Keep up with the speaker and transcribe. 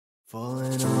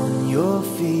Falling on your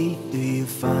feet, do you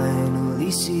finally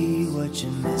see what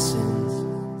you're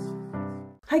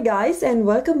missing? Hi guys, and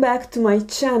welcome back to my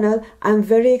channel. I'm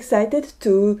very excited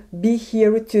to be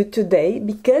here with you today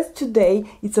because today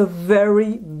it's a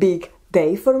very big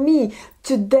day for me.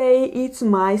 Today it's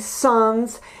my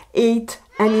son's 8th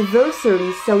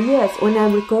anniversary. So yes, when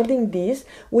I'm recording this,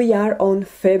 we are on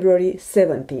February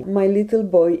 17th. My little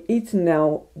boy is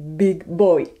now big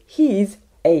boy. He is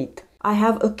 8. I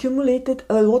have accumulated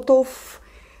a lot of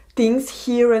things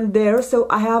here and there, so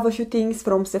I have a few things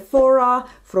from Sephora,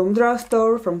 from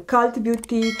drugstore, from Cult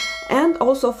Beauty, and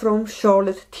also from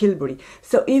Charlotte Tilbury.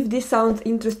 So if this sounds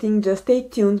interesting, just stay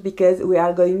tuned because we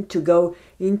are going to go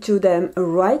into them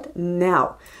right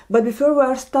now. But before we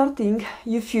are starting,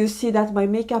 if you see that my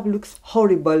makeup looks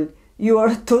horrible, you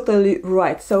are totally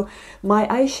right. So my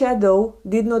eyeshadow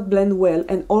did not blend well,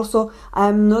 and also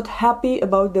I'm not happy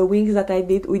about the wings that I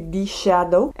did with this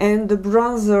shadow. And the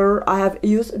bronzer, I have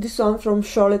used this one from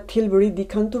Charlotte Tilbury, the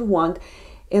contour wand,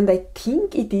 and I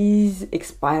think it is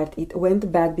expired. It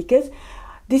went bad because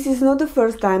this is not the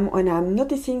first time when I'm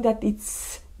noticing that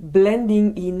it's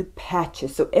blending in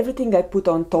patches. So everything I put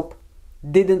on top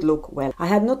didn't look well. I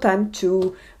had no time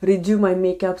to redo my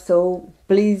makeup, so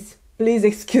please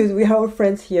excuse, we are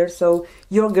friends here, so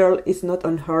your girl is not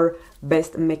on her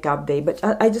best makeup day. But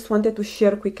I just wanted to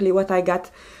share quickly what I got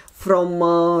from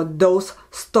those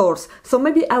stores. So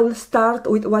maybe I will start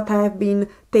with what I have been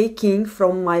taking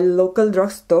from my local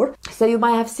drugstore. So you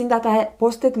might have seen that I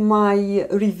posted my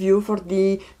review for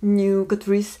the new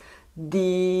Catrice,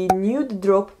 the Nude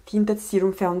Drop Tinted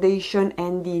Serum Foundation,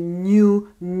 and the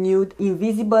new Nude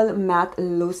Invisible Matte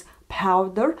Loose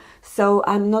Powder. So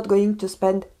I'm not going to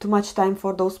spend too much time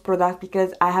for those products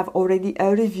because I have already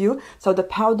a review. So the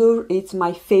powder is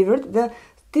my favorite. The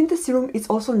tinted serum is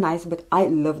also nice, but I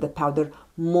love the powder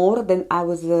more than I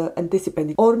was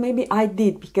anticipating. Or maybe I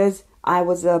did because I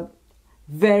was a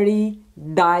very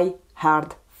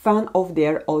die-hard fan of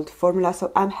their old formula.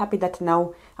 So I'm happy that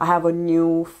now I have a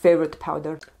new favorite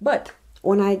powder. But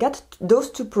when I got those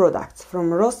two products from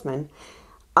Rossmann,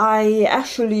 I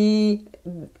actually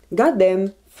got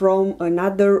them from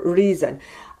another reason.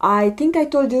 I think I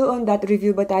told you on that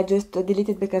review, but I just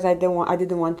deleted because I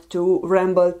didn't want to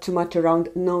ramble too much around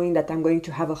knowing that I'm going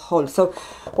to have a haul. So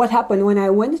what happened when I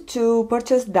went to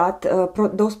purchase that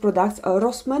those products,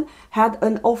 Rossmann had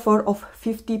an offer of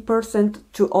 50%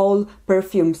 to all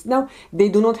perfumes. Now they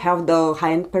do not have the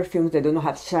high-end perfumes, they do not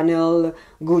have Chanel,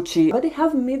 Gucci, but they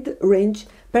have mid-range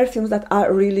perfumes that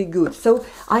are really good. So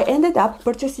I ended up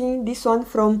purchasing this one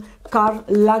from Karl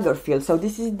Lagerfeld. So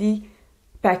this is the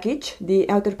package, the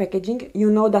outer packaging.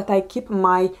 You know that I keep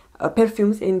my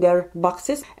perfumes in their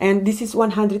boxes, and this is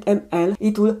 100 ml.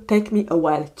 It will take me a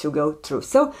while to go through.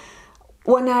 So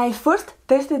when I first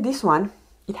tested this one,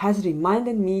 it has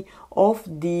reminded me of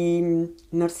the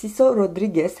Narciso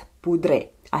Rodriguez Poudre.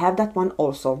 I have that one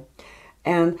also,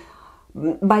 and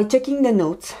by checking the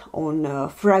notes on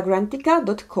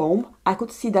fragrantica.com, I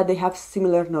could see that they have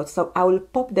similar notes, so I will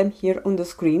pop them here on the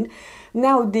screen.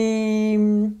 Now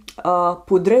the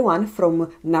Poudre one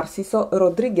from Narciso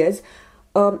Rodriguez,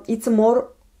 it's more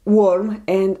warm,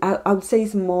 and I would say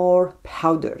it's more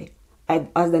powdery,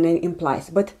 as the name implies,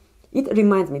 but it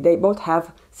reminds me, they both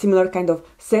have similar kind of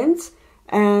scents,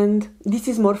 and this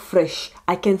is more fresh.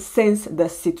 I can sense the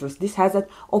citrus. This has an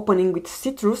opening with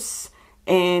citrus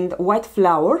and white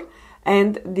flower,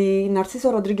 and the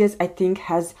Narciso Rodriguez I think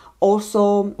has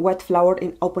also white flower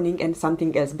in opening and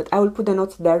something else, but I will put the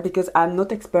notes there because I'm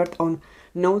not expert on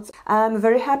notes. I'm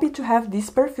very happy to have this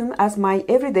perfume as my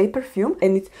everyday perfume,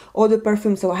 and it's eau de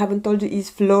perfume, so I haven't told you, is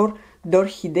Fleur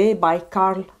d'Orchidée by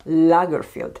Karl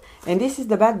Lagerfeld, and this is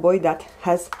the bad boy that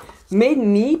has made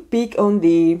me pick on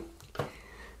the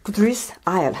Catrice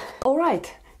aisle.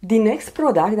 Alright, the next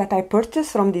product that I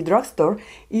purchased from the drugstore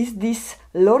is this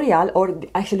L'Oreal, or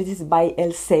actually this is by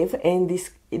Elseve, and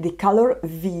this the color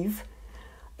Vive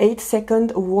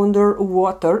 8-second Wonder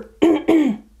Water.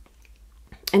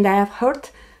 And I have heard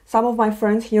some of my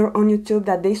friends here on YouTube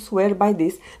that they swear by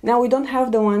this. Now we don't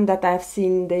have the one that I've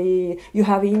seen you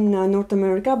have in North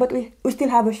America, but we still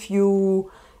have a few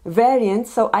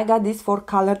variants. So I got this for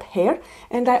colored hair,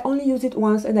 and I only used it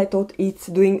once, and I thought it's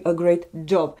doing a great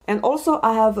job. And also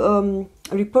I have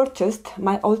repurchased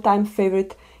my all-time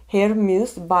favorite hair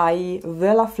mousse by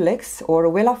Wella Flex, or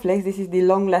Wella Flex. This is the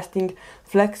long-lasting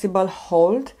flexible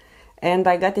hold, and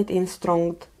I got it in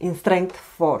strength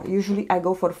 4. Usually I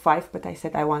go for 5, but I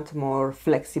said I want more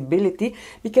flexibility,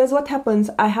 because what happens,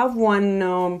 I have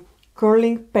one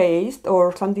curling paste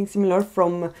or something similar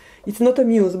from, it's not a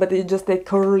mousse, but it's just a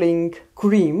curling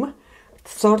cream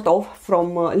sort of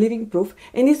from Living Proof,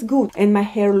 and it's good and my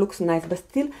hair looks nice, but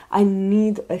still I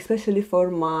need, especially for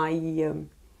my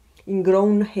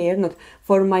ingrown hair, not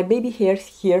for my baby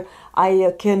hairs here,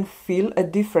 I can feel a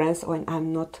difference when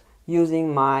I'm not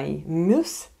using my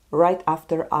mousse right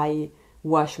after I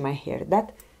wash my hair.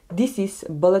 This is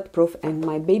bulletproof and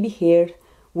my baby hair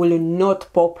will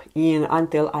not pop in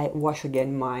until I wash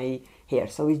again my hair.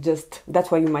 So it's just,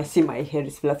 that's why you might see my hair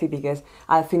is fluffy, because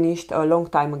I finished a long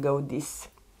time ago this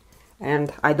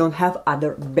and I don't have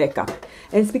other backup.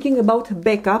 And speaking about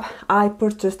backup, I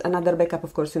purchased another backup.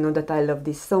 Of course, you know that I love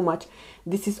this so much.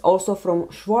 This is also from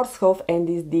Schwarzkopf and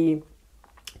is the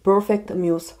Perfect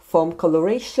Mousse Foam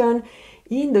Coloration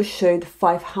in the shade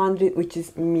 500, which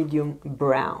is medium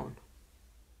brown.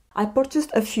 I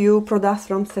purchased a few products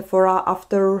from Sephora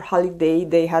after holiday.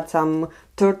 They had some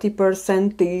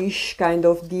 30%-ish kind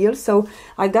of deal. So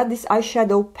I got this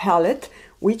eyeshadow palette,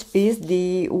 which is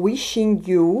the Wishing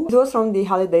You. It was from the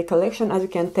holiday collection. As you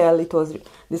can tell, it was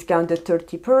discounted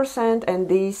 30%, and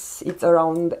this, it's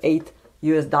around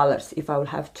 $8 if I will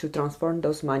have to transform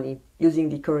those money using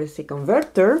the currency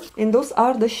converter. And those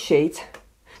are the shades.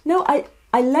 Now I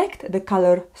liked the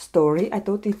color story. I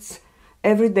thought it's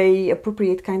everyday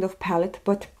appropriate kind of palette,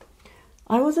 but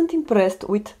I wasn't impressed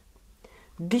with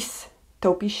this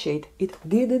taupey shade. It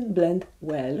didn't blend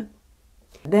well.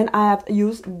 Then I have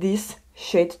used this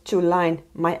shade to line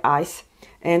my eyes,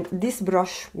 and this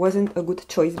brush wasn't a good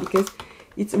choice because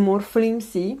it's more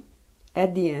flimsy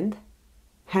at the end,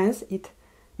 hence it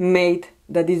made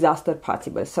the disaster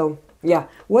possible. So yeah,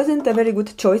 wasn't a very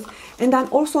good choice. And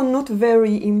I'm also not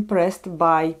very impressed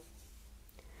by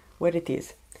where it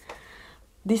is.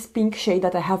 This pink shade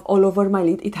that I have all over my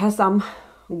lid, it has some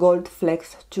gold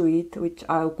flecks to it, which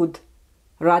I would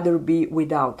rather be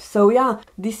without. So yeah,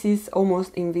 this is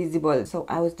almost invisible. So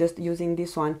I was just using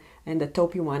this one and the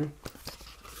taupey one.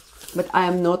 But I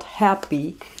am not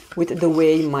happy with the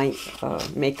way my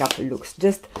makeup looks.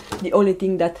 Just the only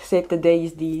thing that saved the day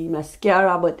is the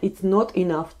mascara, but it's not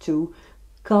enough to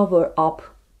cover up.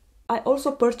 I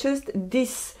also purchased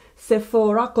this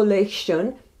Sephora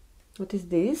collection. What is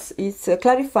this? It's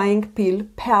clarifying peel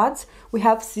pads. We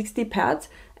have 60 pads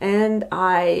and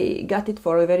I got it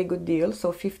for a very good deal,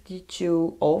 so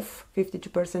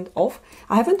 52% off.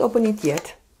 I haven't opened it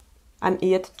yet. I'm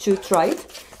yet to try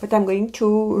it, but I'm going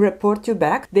to report you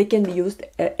back. They can be used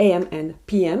AM and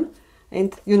PM,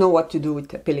 and you know what to do with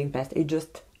the peeling pads. You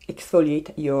just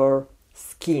exfoliate your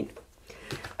skin.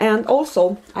 And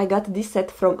also I got this set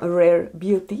from Rare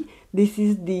Beauty. This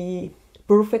is the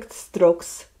Perfect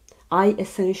Strokes Eye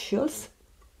Essentials,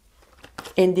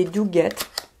 and they do get,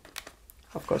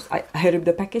 of course I ripped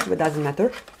the package, but doesn't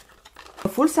matter, a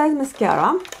full-size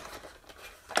mascara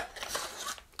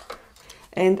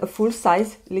and a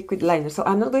full-size liquid liner. So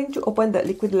I'm not going to open the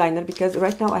liquid liner because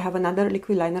right now I have another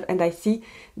liquid liner and I see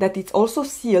that it's also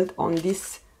sealed on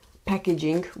this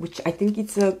packaging, which I think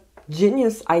it's a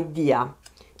genius idea,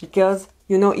 because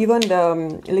you know, even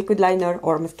the liquid liner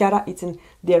or mascara, it's in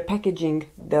their packaging.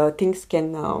 The things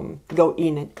can go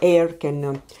in and air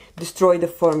can destroy the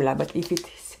formula. But if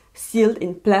it's sealed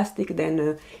in plastic,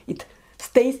 then it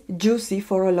stays juicy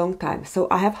for a long time. So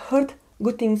I have heard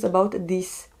good things about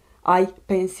this eye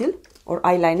pencil or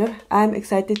eyeliner. I'm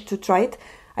excited to try it.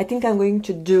 I think I'm going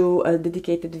to do a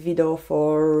dedicated video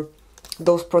for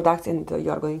those products, and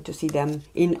you are going to see them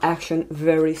in action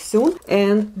very soon.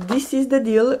 And this is the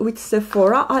deal with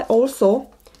Sephora. I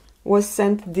also was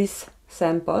sent this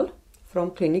sample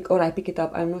from Clinique, or I pick it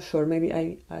up, I'm not sure, maybe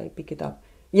I pick it up.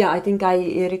 Yeah, I think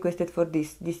I requested for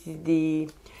this. This is the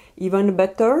Even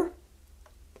Better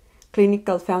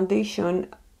Clinical Foundation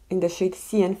in the shade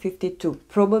CN52.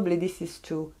 Probably this is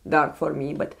too dark for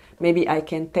me, but maybe I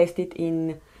can test it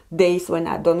in days when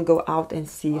I don't go out and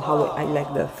see how I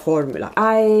like the formula.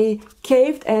 I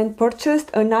caved and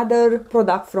purchased another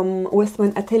product from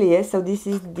Rossmann Atelier. So this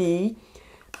is the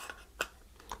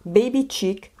Baby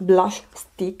Cheek Blush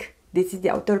Stick. This is the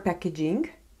outer packaging.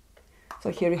 So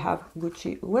here you have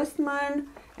Gucci Rossmann,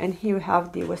 and here you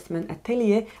have the Rossmann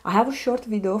Atelier. I have a short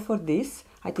video for this.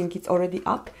 I think it's already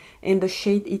up, and the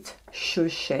shade is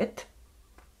Chauchette.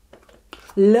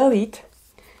 Love it.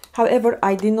 However,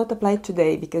 I did not apply it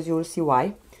today because you will see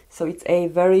why. So it's a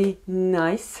very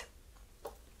nice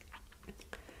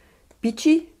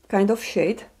peachy kind of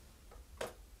shade.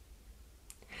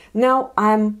 Now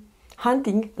I'm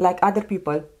hunting like other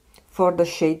people for the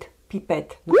shade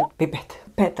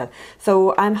Petal.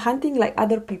 So I'm hunting like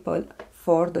other people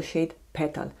for the shade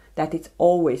Petal, that it's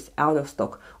always out of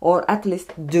stock, or at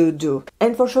least do.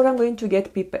 And for sure I'm going to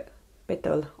get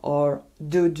Petal or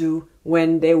Doo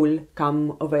when they will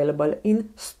come available in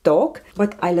stock.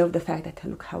 But I love the fact that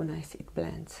look how nice it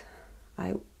blends.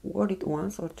 I wore it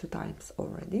once or 2 times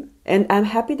already, and I'm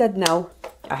happy that now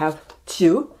I have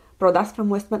 2 products from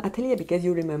Rossmann Atelier, because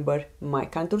you remember my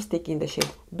contour stick in the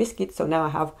shade Biscuit, so now I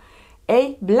have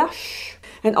a blush.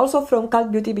 And also from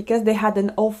Cult Beauty, because they had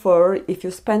an offer, if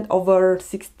you spend over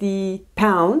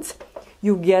 £60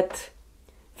 you get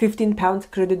 £15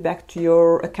 credit back to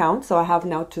your account. So I have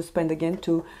now to spend again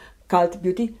to Cult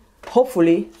Beauty,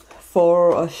 hopefully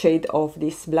for a shade of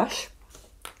this blush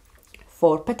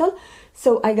for Petal.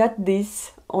 So I got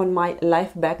this on my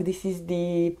life bag. This is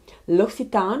the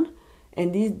L'Occitane,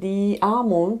 and this is the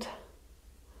Almond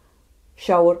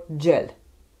Shower Gel.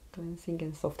 Cleansing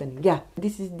and softening. Yeah,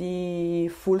 this is the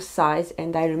full size,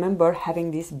 and I remember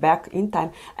having this back in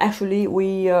time. Actually,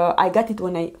 I got it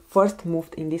when I first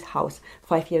moved in this house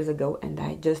 5 years ago, and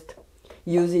I just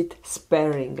use it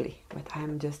sparingly. But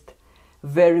I'm just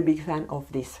very big fan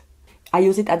of this. I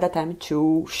use it at that time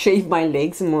to shave my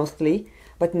legs mostly,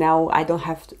 but now I don't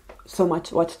have so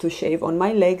much what to shave on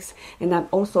my legs. And I'm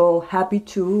also happy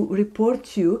to report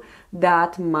to you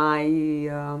that my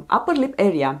upper lip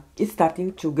area is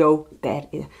starting to go there.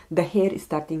 The hair is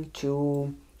starting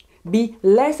to be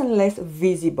less and less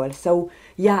visible. So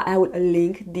yeah, I will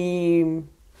link the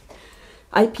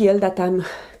IPL that I'm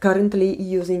currently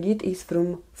using. It is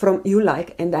from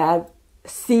Ulike, and I have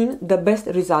seen the best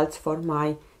results for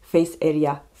my face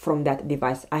area from that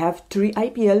device. I have 3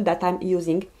 IPL that I'm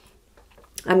using.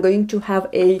 I'm going to have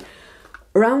a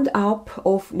roundup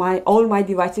of all my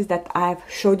devices that I've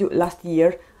showed you last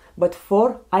year, but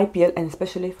for IPL and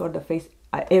especially for the face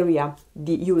area,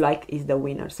 the Ulike is the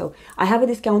winner. So I have a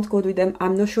discount code with them.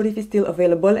 I'm not sure if it's still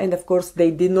available, and of course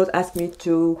they did not ask me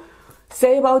to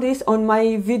say about this on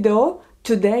my video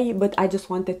today, but I just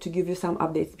wanted to give you some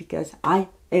updates because I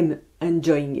am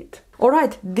enjoying it.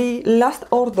 Alright, the last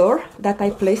order that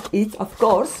I placed is of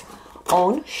course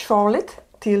on Charlotte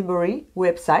Tilbury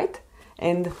website,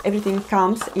 and everything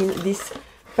comes in this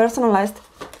personalized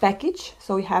package.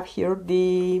 So we have here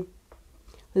the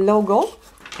logo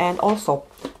and also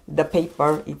the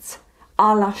paper. It's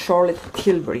a la Charlotte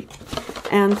Tilbury.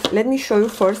 And let me show you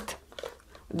first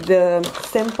the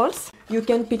samples. You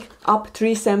can pick up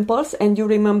 3 samples, and you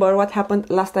remember what happened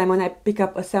last time when I picked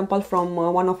up a sample from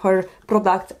one of her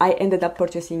products. I ended up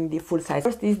purchasing the full size.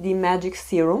 First is the Magic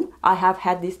Serum. I have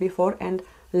had this before and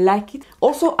like it.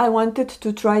 Also, I wanted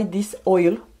to try this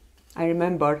oil. I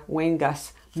remember Wayne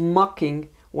Gus mocking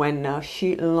when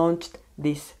she launched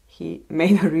this. He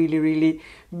made a really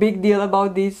big deal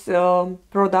about this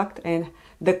product and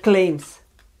the claims,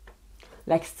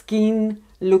 like skin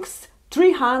looks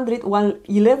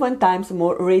 311 times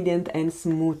more radiant and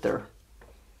smoother.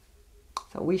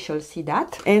 So we shall see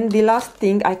that. And the last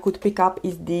thing I could pick up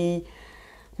is the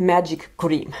Magic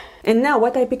Cream. And now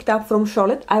what I picked up from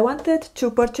Charlotte, I wanted to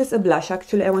purchase a blush.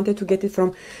 Actually, I wanted to get it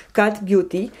from Cult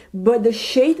Beauty, but the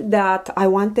shade that I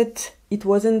wanted, it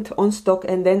wasn't on stock,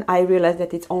 and then I realized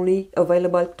that it's only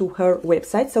available to her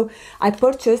website. So I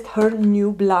purchased her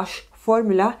new blush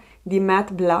formula, the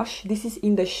matte blush. This is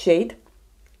in the shade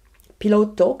Pillow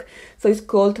Talk. So it's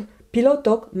called Pillow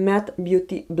Talk Matte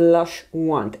Beauty Blush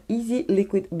Wand Easy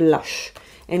Liquid Blush.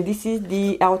 And this is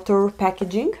the outer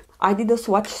packaging. I did a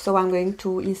swatch, so I'm going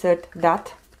to insert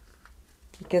that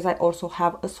because I also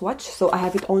have a swatch. So I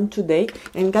have it on today.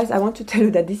 And guys, I want to tell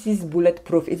you that this is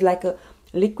bulletproof. It's like a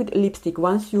liquid lipstick.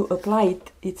 Once you apply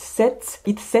it, it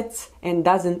sets and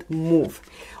doesn't move.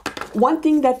 One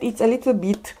thing that it's a little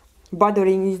bit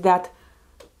bothering is that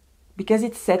because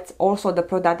it sets, also the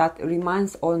product that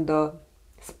remains on the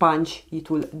sponge,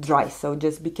 it will dry. So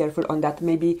just be careful on that.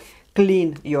 Maybe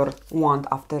clean your wand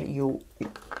after you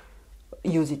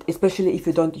use it, especially if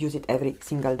you don't use it every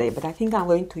single day. But I think I'm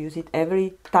going to use it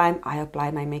every time I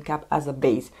apply my makeup as a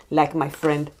base, like my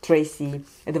friend Tracy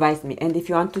advised me. And if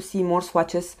you want to see more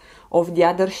swatches of the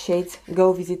other shades,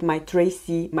 go visit my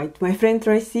friend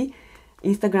Tracy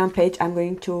Instagram page. I'm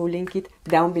going to link it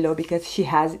down below because she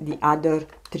has the other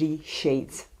 3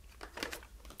 shades.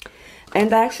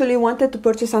 And I actually wanted to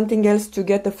purchase something else to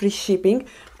get a free shipping,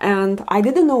 and I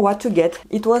didn't know what to get.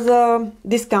 It was a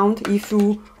discount if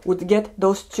you would get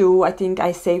those 2. I think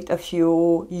I saved a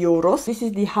few euros. This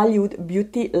is the Hollywood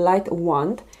Beauty Light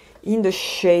Wand in the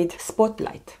shade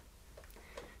Spotlight.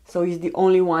 So it's the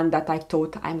only one that I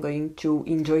thought I'm going to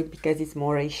enjoy it because it's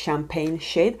more a champagne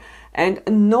shade, and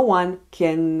no one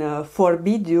can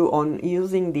forbid you on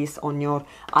using this on your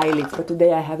eyelids. But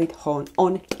today I have it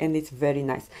on and it's very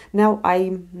nice. Now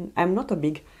I'm not a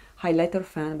big highlighter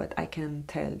fan, but I can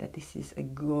tell that this is a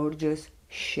gorgeous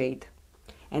shade.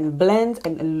 and blends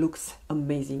and looks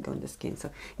amazing on the skin.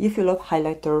 So if you love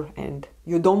highlighter and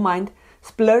you don't mind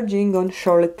splurging on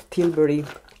Charlotte Tilbury,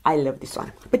 I love this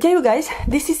one. But yeah, you guys,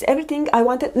 this is everything I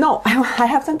wanted. No, I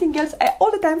have something else I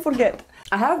all the time forget.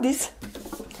 I have this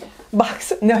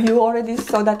box. Now you already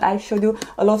saw that I showed you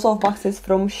a lot of boxes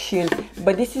from Shein,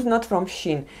 but this is not from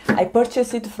Shein. I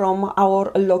purchased it from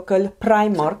our local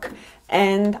Primark,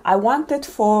 and I wanted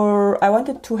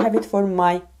to have it for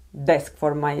my desk,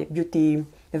 for my beauty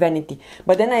vanity.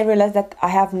 But then I realized that I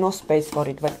have no space for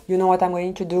it. But you know what I'm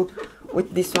going to do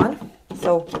with this one?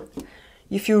 So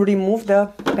if you remove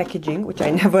the packaging, which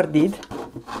I never did,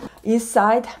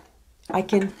 inside I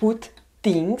can put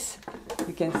things.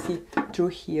 You can see through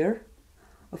here.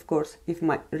 Of course, if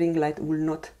my ring light will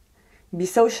not be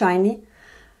so shiny.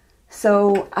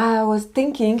 So I was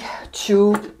thinking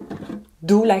to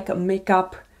do like a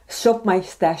makeup shop my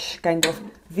stash kind of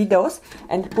videos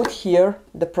and put here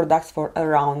the products for a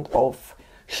round of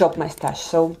shop my stash.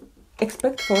 So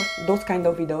expect for those kind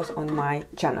of videos on my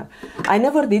channel. I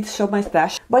never did shop my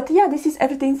stash, but yeah, this is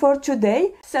everything for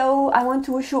today. So I want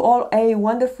to wish you all a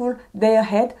wonderful day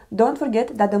ahead. Don't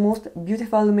forget that the most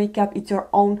beautiful makeup is your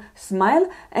own smile,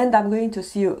 and I'm going to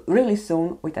see you really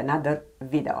soon with another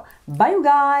video. Bye you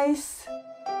guys!